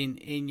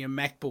in your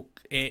MacBook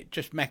Air,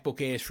 just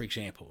MacBook Airs, for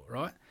example,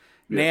 right?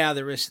 Yeah. Now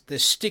there's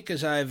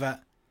stickers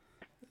over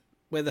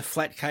where the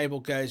flat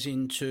cable goes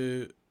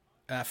into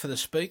for the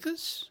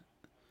speakers.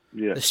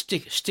 Yeah. The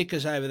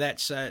stickers over that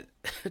so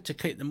to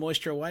keep the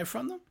moisture away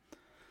from them.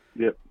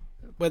 Yep.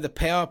 Where the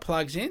power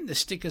plugs in, the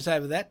stickers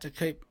over that to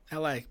keep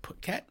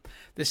cat.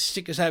 The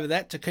stickers over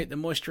that to keep the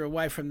moisture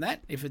away from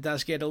that if it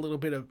does get a little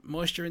bit of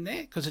moisture in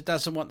there because it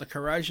doesn't want the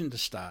corrosion to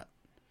start.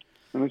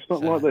 And it's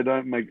not like they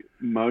don't make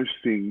most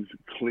things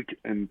click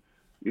and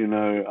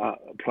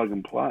plug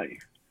and play.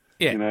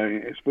 Yeah.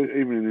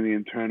 Even in the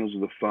internals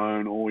of the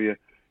phone or your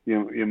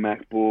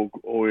MacBook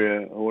or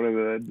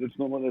whatever. It's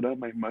not like they don't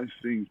make most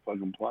things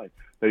plug and play.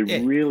 They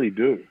really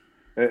do.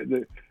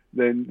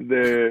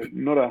 They're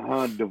not a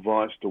hard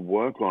device to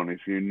work on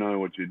if you know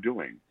what you're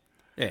doing.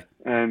 Yeah.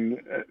 And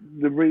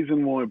the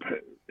reason why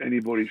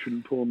anybody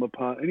shouldn't pull them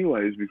apart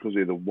anyway is because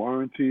either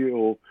warranty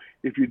or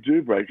if you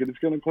do break it, it's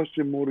going to cost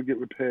you more to get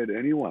repaired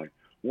anyway.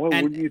 Why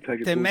wouldn't you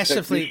take it to a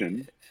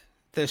technician?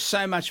 There's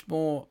so much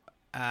more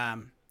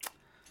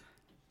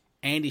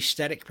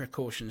anti-static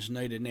precautions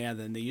needed now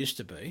than there used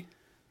to be.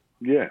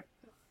 Yeah.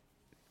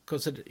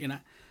 Because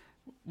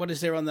what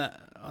is there on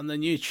the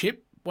new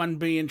chip? 1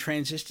 billion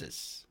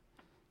transistors.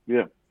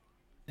 Yeah.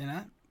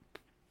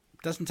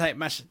 Doesn't take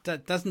much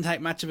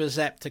of a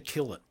zap to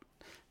kill it.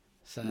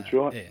 So, that's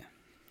right. Yeah.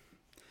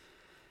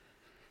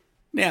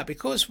 Now,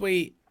 because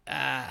we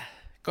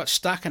got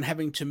stuck in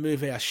having to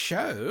move our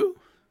show,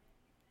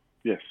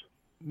 yes,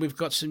 we've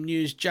got some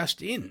news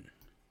just in.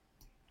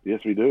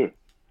 Yes, we do.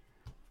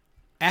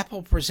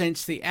 Apple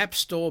presents the App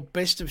Store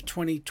Best of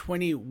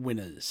 2020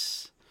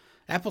 winners.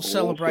 Apple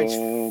celebrates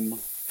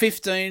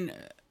 15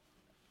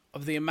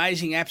 of the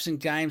amazing apps and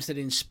games that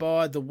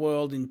inspired the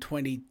world in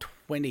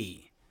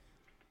 2020.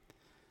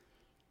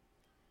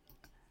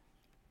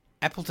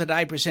 Apple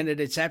today presented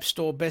its App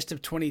Store Best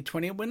of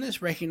 2020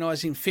 winners,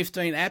 recognising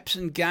 15 apps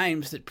and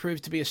games that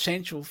proved to be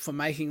essential for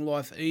making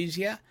life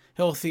easier,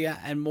 healthier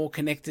and more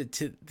connected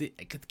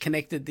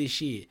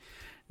this year.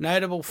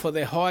 Notable for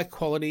their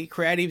high-quality,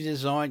 creative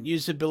design,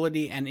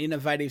 usability and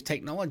innovative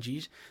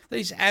technologies,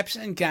 these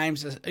apps and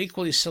games are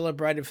equally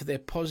celebrated for their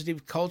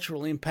positive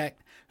cultural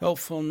impact,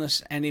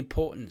 helpfulness and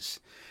importance.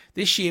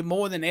 This year,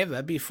 more than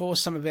ever before,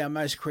 some of our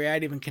most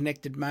creative and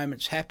connected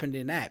moments happened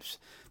in apps.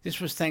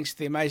 This was thanks to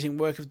the amazing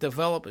work of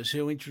developers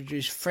who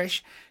introduced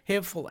fresh,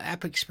 helpful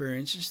app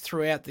experiences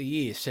throughout the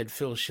year, said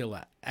Phil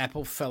Schiller,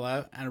 Apple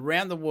Fellow. And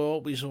around the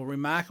world, we saw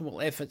remarkable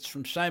efforts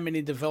from so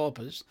many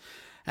developers.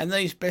 And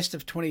these Best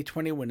of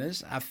 2020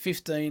 winners are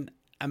 15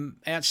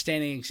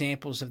 outstanding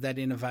examples of that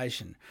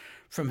innovation.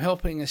 From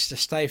helping us to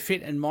stay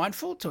fit and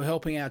mindful, to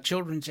helping our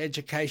children's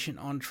education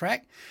on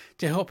track,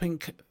 to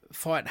helping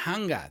fight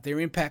hunger. Their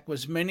impact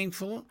was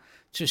meaningful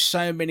to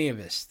so many of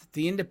us.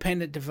 The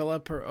independent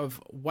developer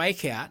of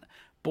Wakeout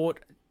brought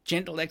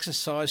gentle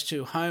exercise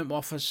to home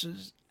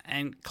offices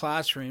and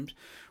classrooms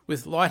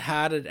with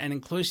light-hearted and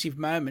inclusive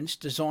moments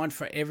designed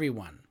for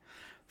everyone.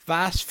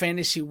 Vast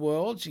fantasy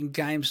worlds in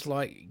games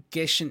like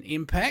Genshin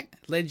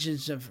Impact,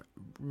 Legends of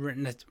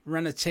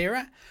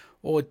Runeterra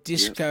or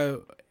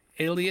Disco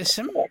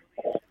Elysium,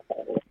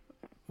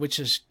 which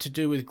is to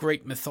do with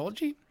Greek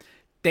mythology.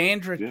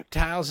 Dandra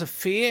Tales of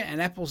Fear, and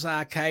Apple's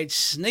Arcade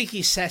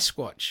Sneaky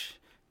Sasquatch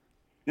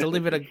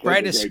delivered a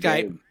great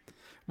escape,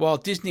 while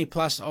Disney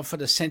Plus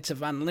offered a sense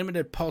of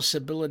unlimited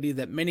possibility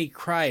that many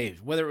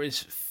crave, whether it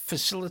is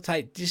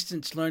facilitate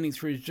distance learning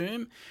through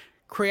Zoom,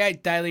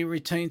 create daily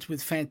routines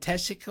with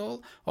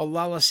Fantastical, or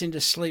lull us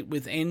into sleep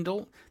with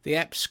Endel. The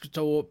App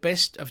Store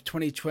Best of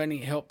 2020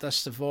 helped us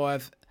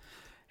survive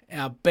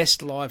our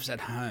best lives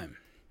at home.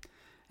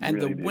 And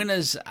really the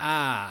winners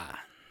are...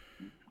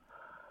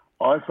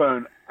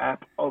 iPhone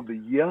App of the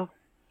Year,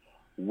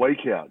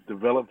 Wake Out,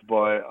 developed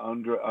by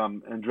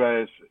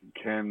Andreas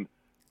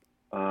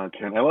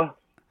Canella.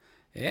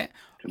 Yeah.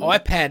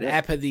 iPad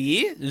App of the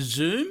Year,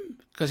 Zoom,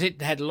 because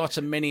it had lots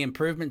of many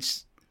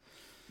improvements.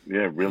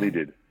 Yeah, it really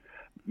did.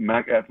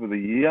 Mac App of the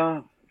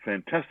Year,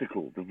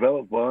 Fantastical,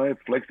 developed by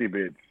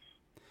FlexiBits.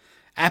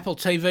 Apple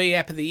TV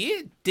App of the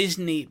Year,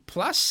 Disney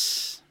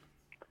Plus.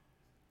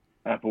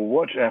 Apple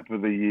Watch App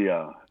of the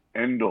Year,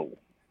 Endel.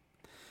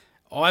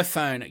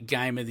 iPhone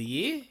Game of the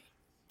Year,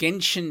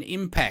 Genshin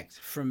Impact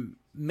from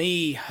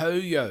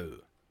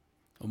MiHoYo,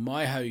 or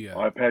MyHoYo.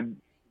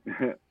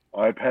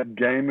 iPad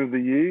Game of the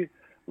Year,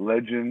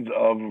 Legends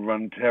of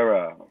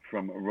Runeterra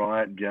from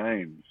Riot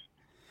Games.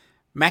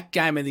 Mac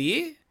Game of the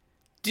Year,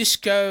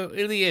 Disco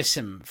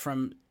Elysium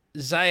from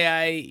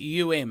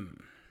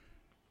ZAUM.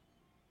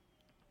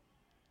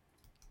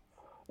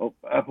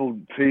 Apple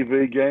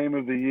TV Game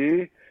of the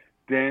Year,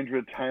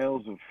 Dandra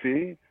Tales of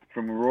Fear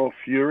from Raw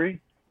Fury.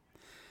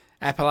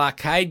 Apple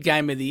Arcade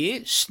Game of the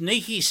Year,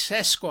 Sneaky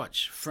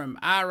Sasquatch from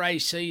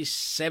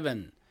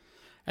RAC7.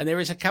 And there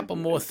is a couple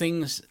more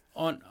things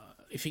on,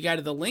 if you go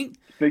to the link.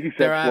 Sneaky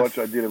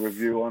Sasquatch I did a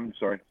review on.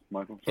 Sorry,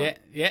 Michael. Sorry.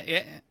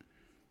 Yeah.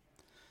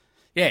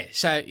 Yeah,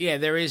 so, yeah,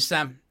 there is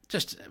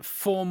just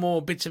 4 more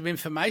bits of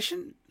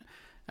information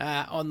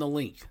on the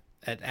link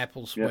at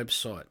Apple's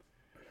website.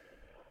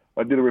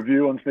 I did a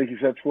review on Sneaky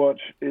Sasquatch.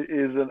 It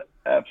is an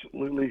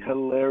absolutely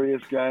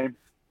hilarious game.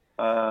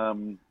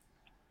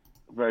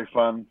 Very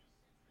fun.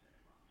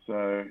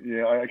 So,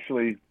 yeah,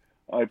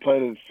 I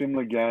played a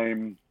similar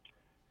game.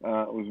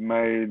 It was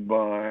made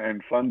by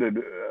and funded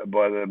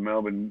by the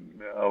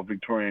Melbourne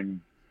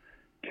Victorian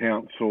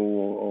Council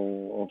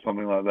or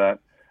something like that.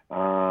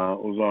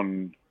 It was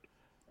on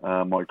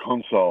my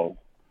console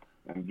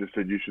and just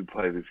said you should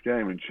play this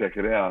game and check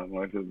it out.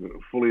 Like, it's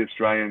a fully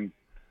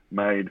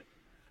Australian-made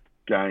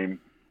game,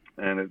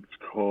 and it's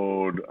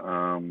called...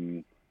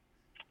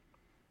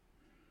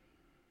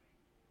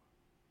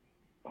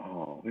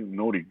 I think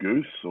Naughty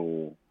Goose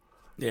or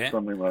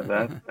something like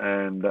that.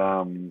 And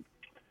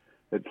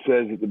it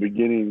says at the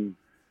beginning,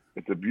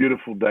 it's a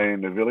beautiful day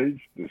in the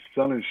village. The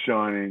sun is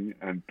shining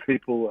and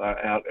people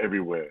are out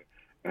everywhere.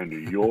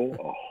 And you're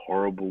a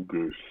horrible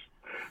goose.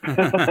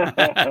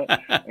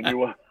 and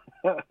you are.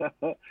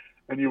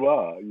 And you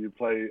are. You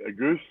play a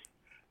goose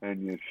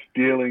and you're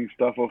stealing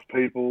stuff off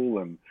people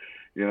and,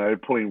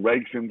 pulling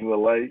rakes into the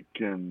lake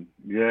and,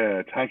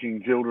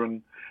 attacking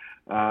children.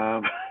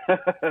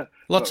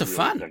 Lots of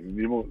fun.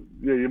 You're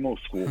more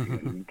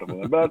squawking and stuff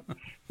like that, but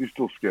you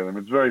still scare them.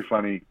 It's very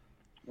funny,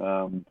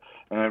 and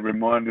it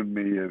reminded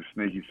me of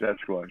Sneaky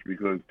Sasquatch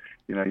because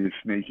you're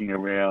sneaking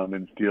around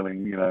and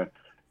stealing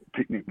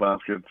picnic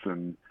baskets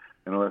and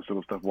all that sort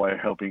of stuff while you're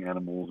helping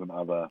animals and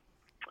other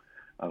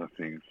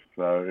things.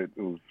 So it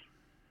was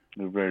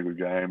a very good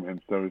game,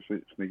 and so is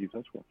Sneaky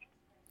Sasquatch.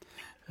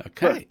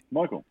 Okay, so,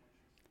 Michael.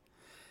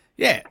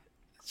 Yeah,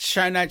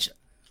 show notes.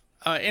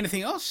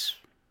 Anything else?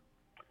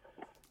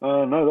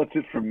 No, that's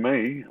it from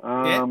me.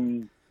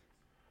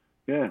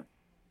 Yeah.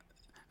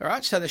 All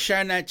right, so the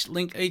show notes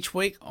link each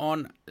week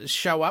on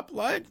show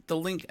upload, the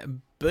link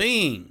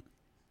being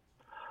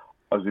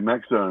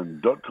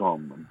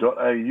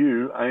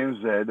AussieMacZone.com.au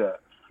ANZ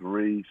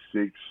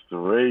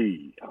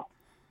 363.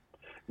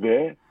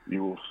 There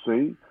you will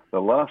see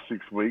the last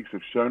 6 weeks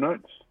of show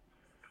notes.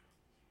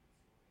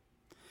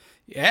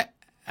 Yeah,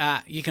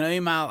 you can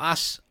email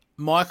us,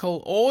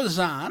 Michael or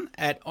Zahn,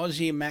 at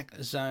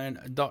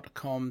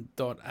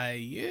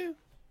AussieMacZone.com.au.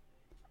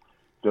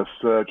 Just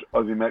search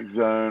Aussie Mac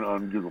Zone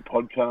on Google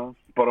Podcasts,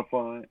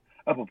 Spotify,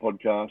 Apple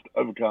Podcast,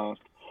 Overcast,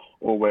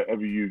 or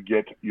wherever you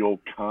get your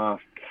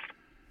casts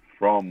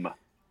from.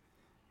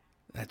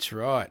 That's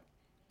right.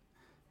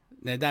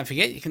 Now, don't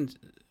forget, you can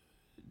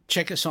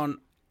check us on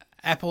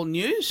Apple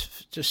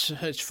News. Just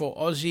search for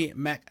Aussie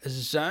Mac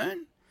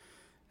Zone.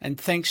 And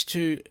thanks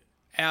to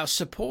our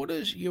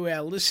supporters, you,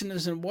 our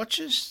listeners and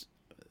watchers,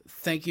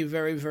 thank you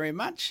very, very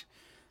much.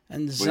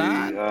 And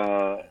Zahn, we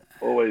are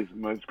always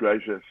most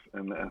gracious,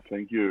 and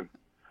thank you.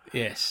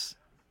 Yes.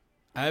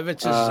 Over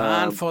to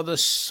Zahn for the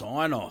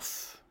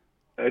sign-off.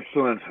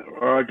 Excellent.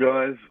 All right,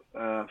 guys.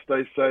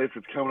 Stay safe.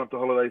 It's coming up to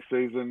holiday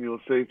season.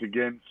 You'll see us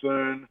again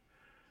soon.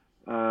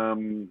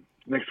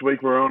 Next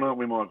week we're on, aren't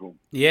we, Michael?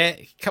 Yeah,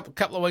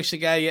 couple of weeks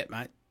ago yet,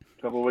 mate.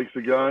 Couple of weeks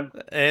ago.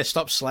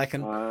 Stop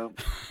slacking.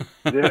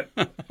 Yeah.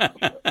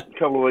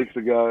 couple of weeks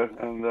ago,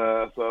 and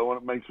so I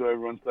want to make sure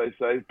everyone stays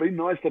safe. Be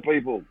nice to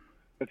people.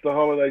 It's the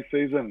holiday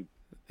season.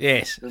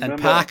 Yes, Remember,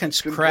 and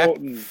parking's it's crap,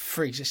 important.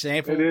 for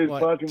example. It is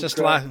like, parking's just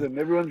crap, like, and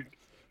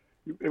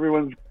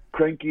everyone's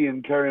cranky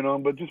and carrying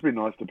on, but just be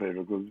nice to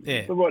people because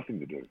it's the right thing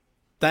to do.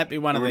 don't be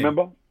one of them.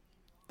 Remember,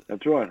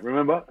 that's right.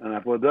 Remember, an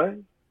apple a day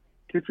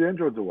keeps the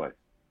androids away.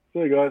 See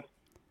you guys.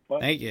 Bye.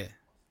 Thank you.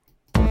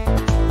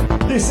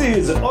 This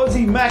is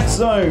Aussie Mac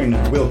Zone.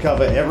 We'll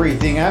cover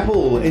everything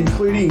Apple,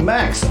 including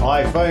Macs,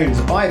 iPhones,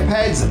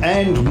 iPads,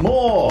 and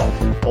more.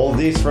 All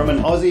this from an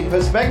Aussie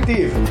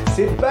perspective.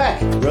 Sit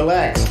back,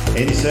 relax,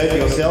 insert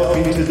yourself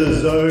into the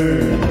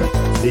zone.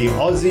 The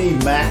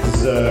Aussie Mac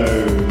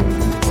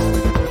Zone.